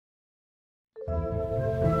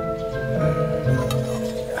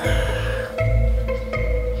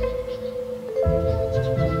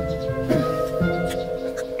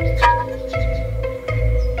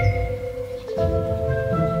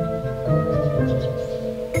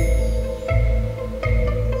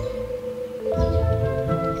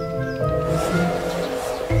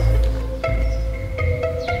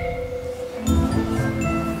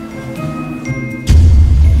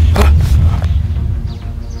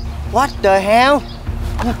What the hell?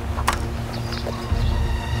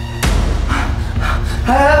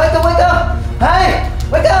 Hey, wake up, wake up! Hey,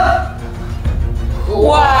 wake up!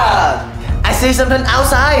 Wow! I see something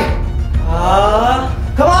outside.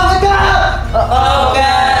 Come on, wake up!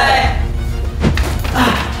 Okay.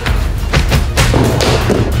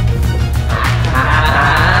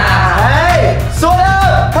 Hey, sort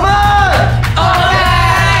up! Come on!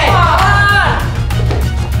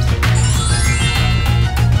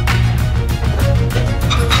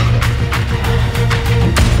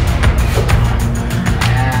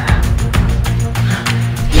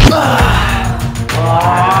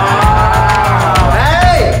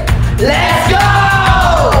 Hey, let's go!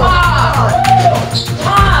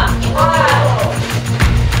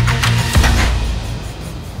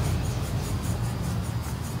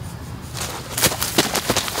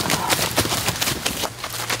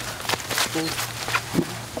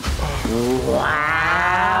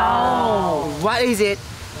 Wow! What is it?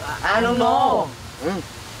 I don't know.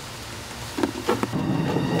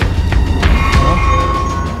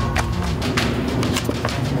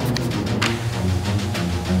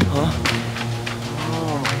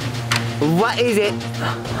 What is it?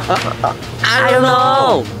 I don't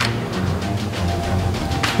know.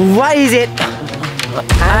 What is it?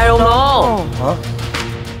 I don't know. Huh?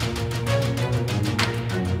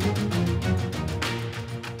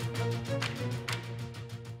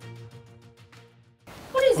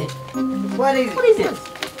 What is it? What is it? What is it?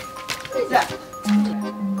 What is that?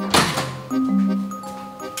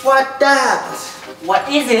 What that? What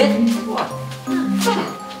is it? What?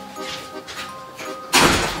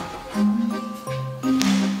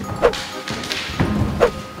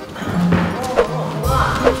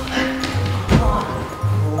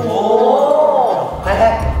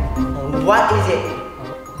 What is it?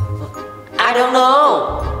 I don't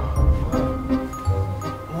know.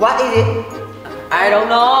 What is it? I don't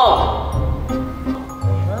know.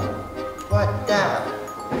 What that?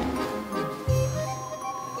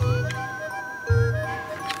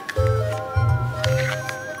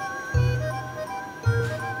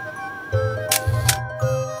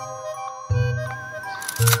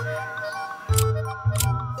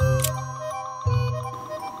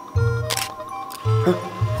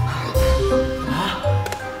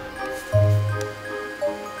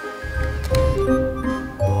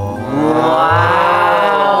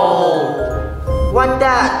 What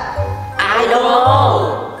that? I don't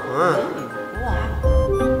know.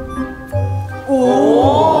 Oh!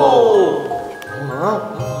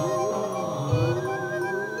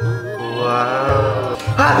 Wow!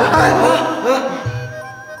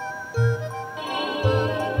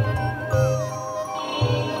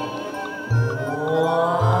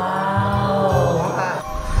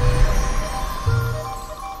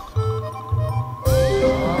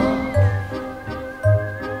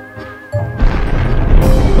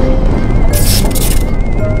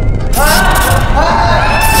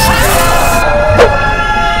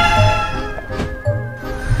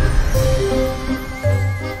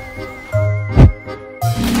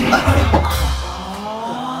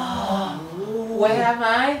 Where am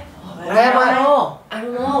I? Where am I? I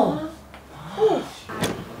don't know.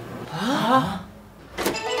 Huh?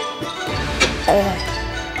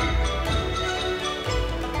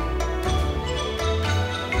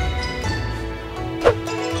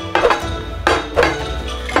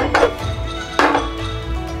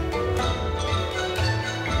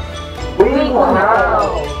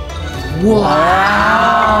 Wow!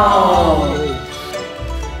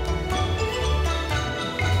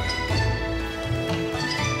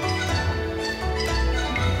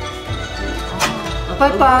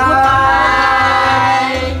 Bye bye.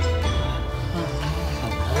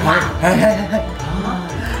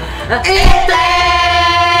 Eat them!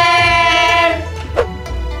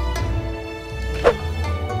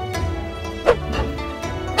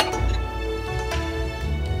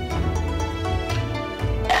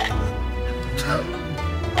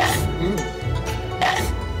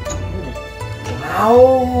 Wow!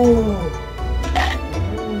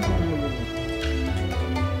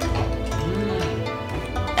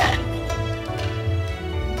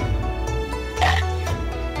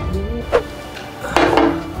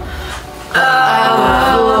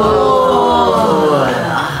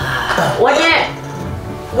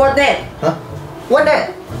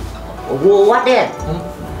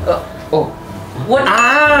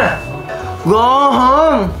 Go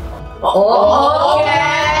home. Okay.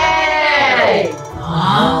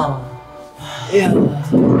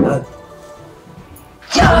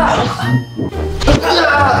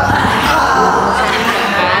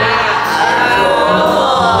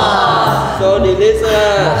 So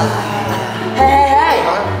delicious. Hey,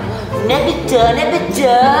 never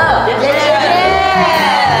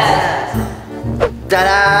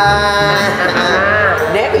Ta-da!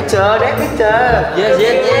 Đẹp picture. Yes.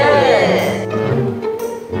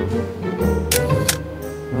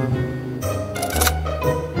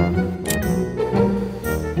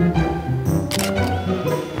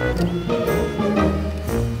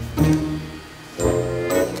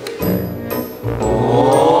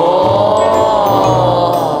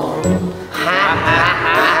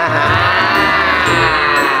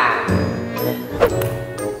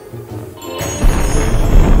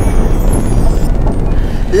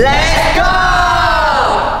 Let's go!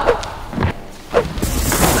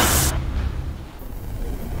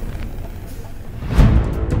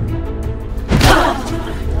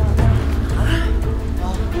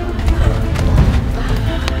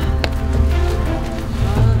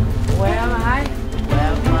 Where am I?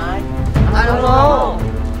 I don't know.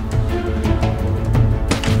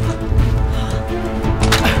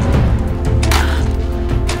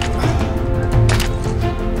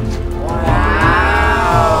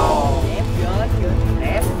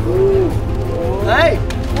 Hey,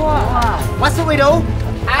 what should we do?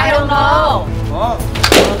 I don't know. Huh?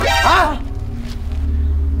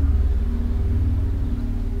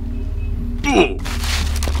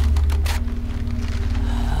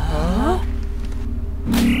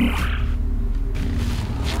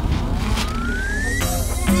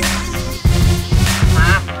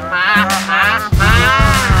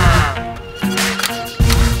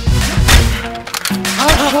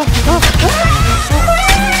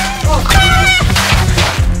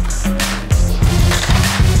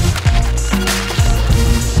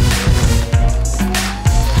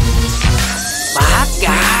 Bad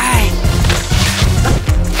guy.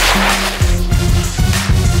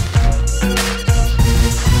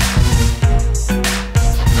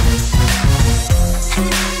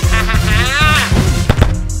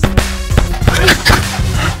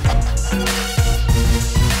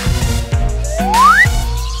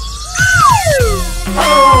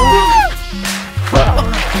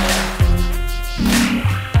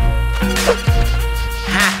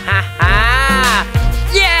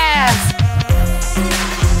 Yes!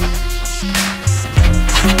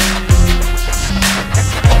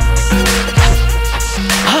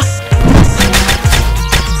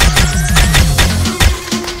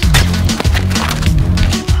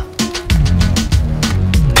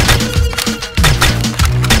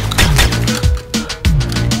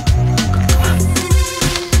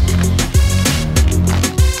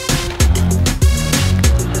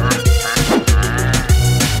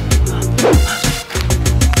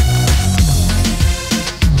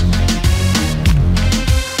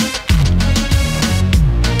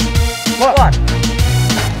 What?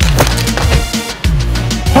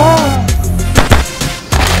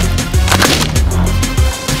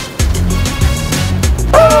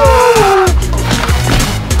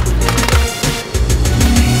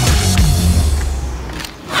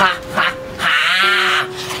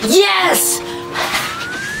 Yes!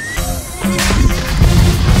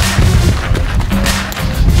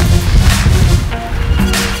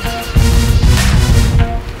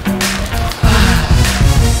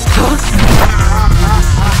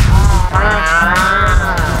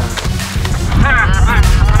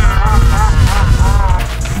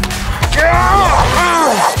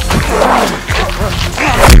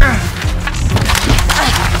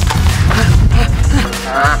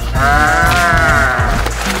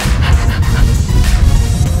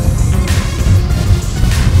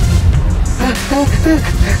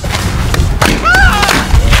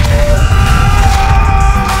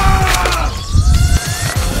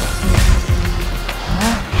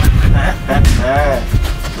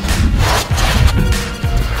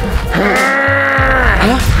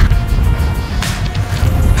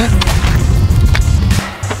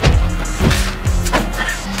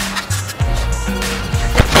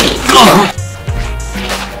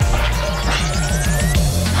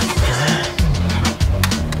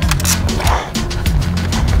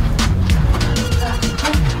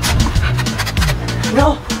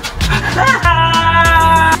 No.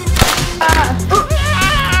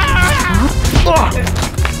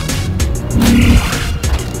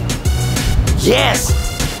 Yes!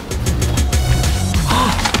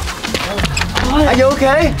 Are you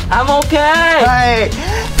okay? I'm okay!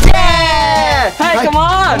 Hey. Yeah! Hey, come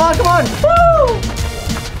on! Come on, come on!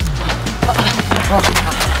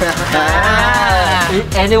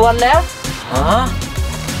 Anyone left? Huh?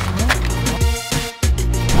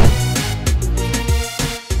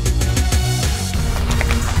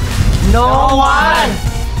 No one!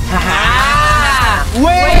 We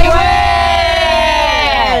win!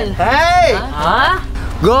 Hey! Huh?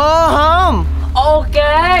 Go home!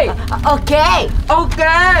 Okay! Okay!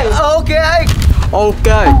 Okay! Okay!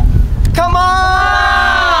 Okay. Come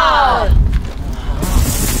on!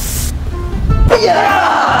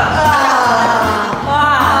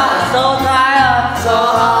 So tired! So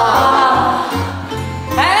hard!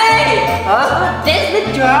 Hey! This is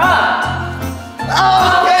the job!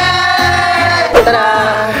 Okay! Ta-da!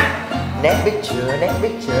 Next picture, next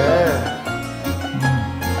picture.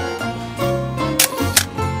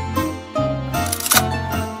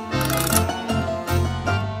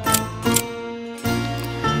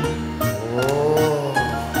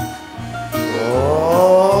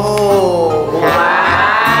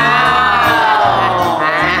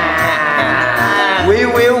 We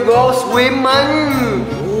will go swimming.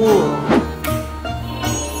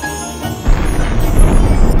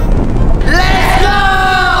 Let's go!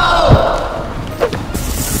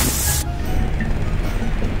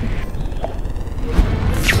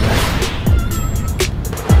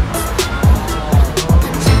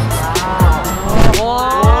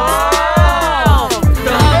 Wow!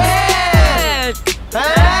 Great!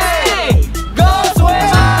 Hey! Go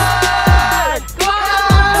swimming! Go!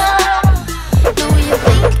 Do you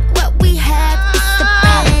think what we have is a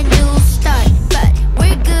brand new start? But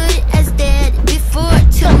we're good as dead before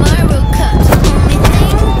tomorrow comes. Only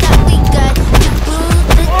thing that we got to pull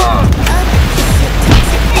the up is a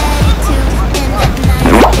toxic attitude and that nice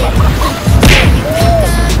big So you pick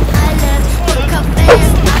up, I love, look how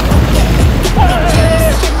fast I can get.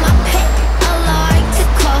 Pictures in my pet, I like to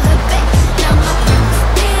call her back. Now my friends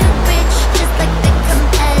still rich, just like Beckham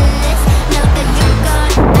Ellis. Now that you're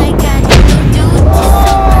gone, I got to do to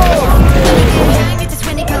somebody else. Gonna get high, just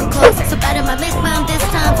when they come close. So better my list bound this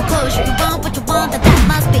time for closure. You want what you want, that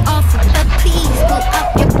must be awful. But please pull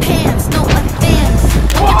up your pants, no offense.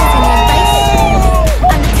 I'm giving you advice.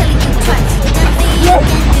 I'm not telling you twice. Nothing you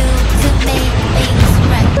can do to make things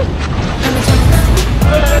right. Let me tell you.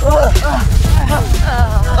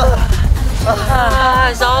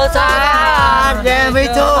 So tired! Yeah, me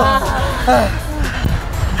too.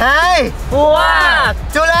 Hey! What?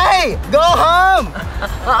 Too late! Go home!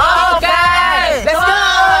 Okay! Let's go!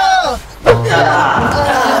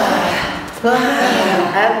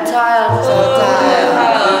 I'm tired. So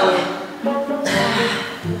tired.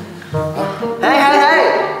 Hey!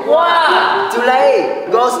 What? Too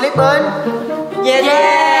late! Go sleeping!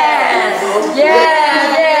 Yes!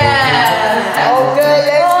 Yes! Okay,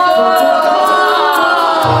 let's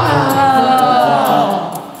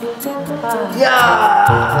Yeah!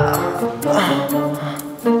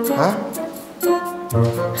 Huh?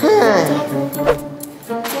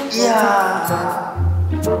 Yeah!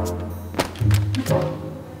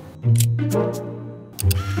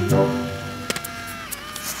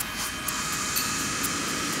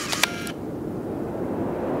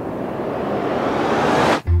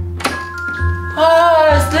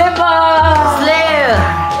 Slipper! Slip!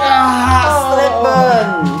 Sleeping!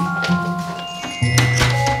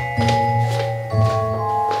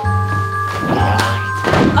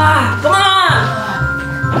 Come on!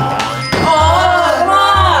 Oh, come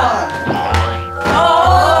on! Oh,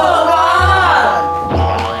 come on!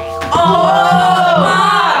 Oh, come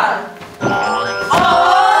on!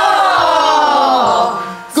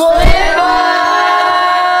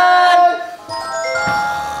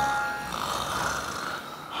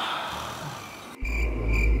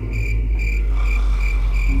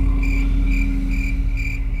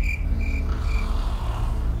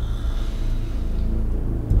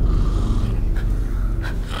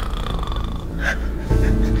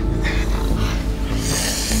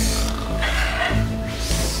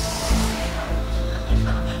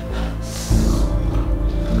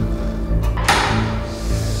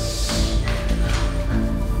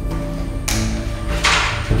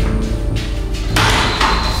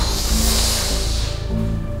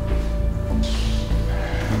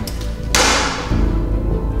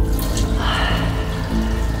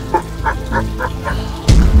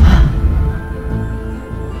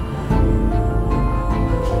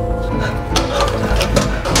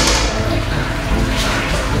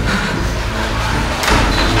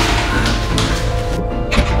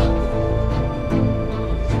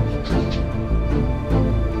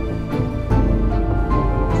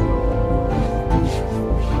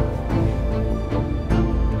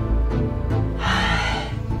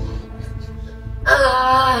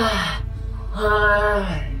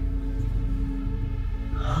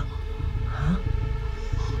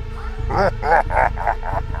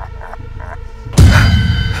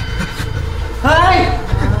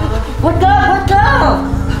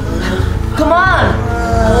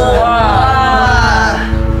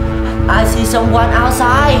 someone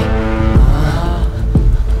outside.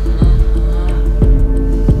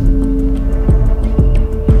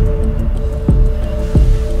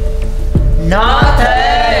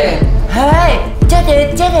 Nothing. Hey, check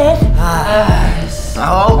it.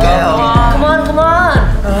 Okay. Come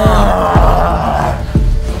on.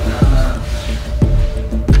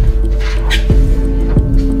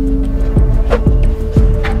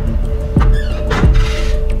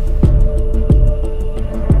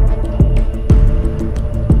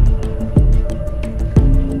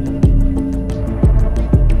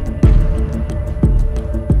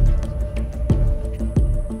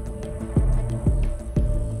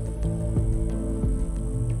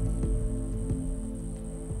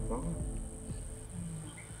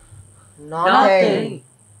 Nothing.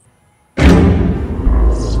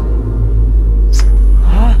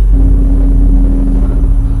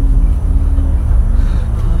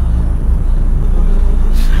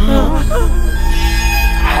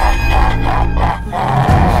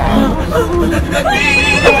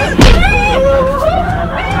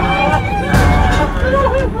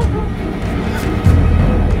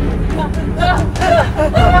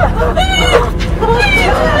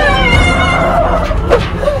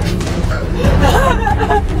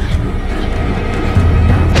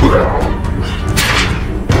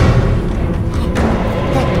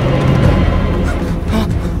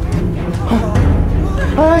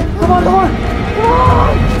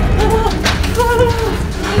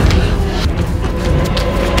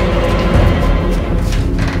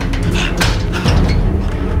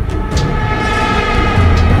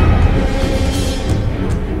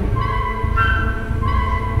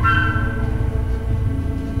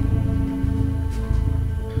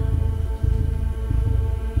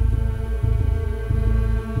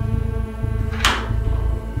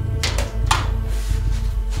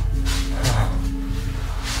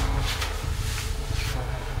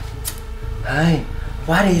 Hey,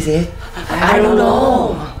 what is it? I don't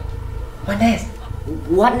know. What next?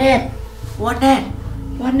 What net?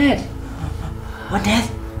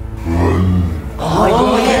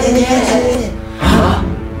 Oh, yes.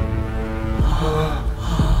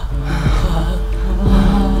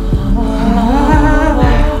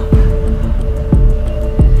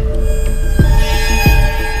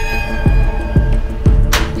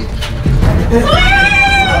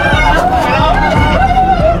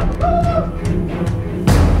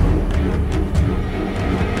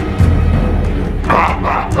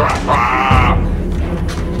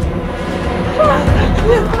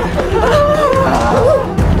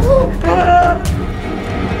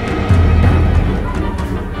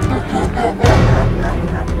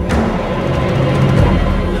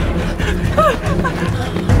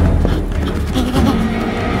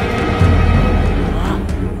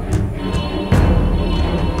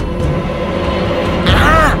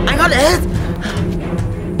 I got it!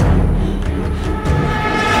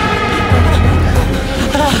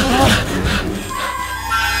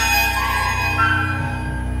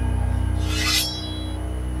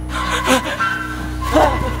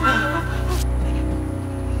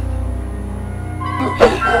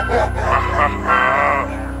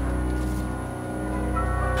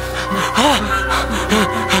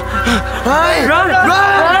 Hey! Run!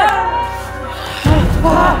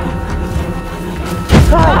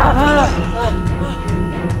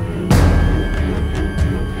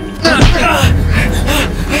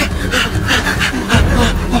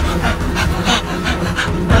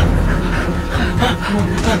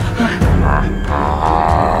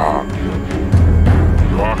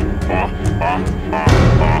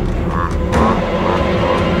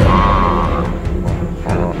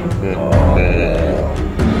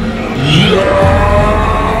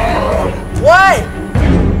 Why?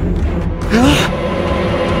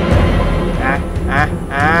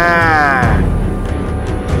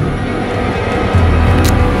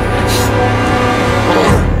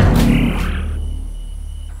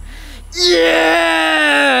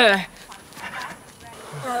 Yeah!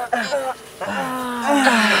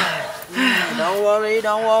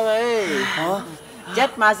 Don't worry.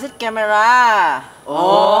 Just magic camera.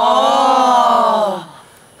 Oh!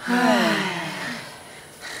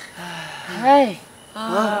 Hey,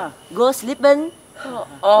 go sleeping.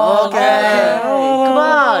 Okay. Come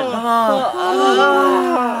on.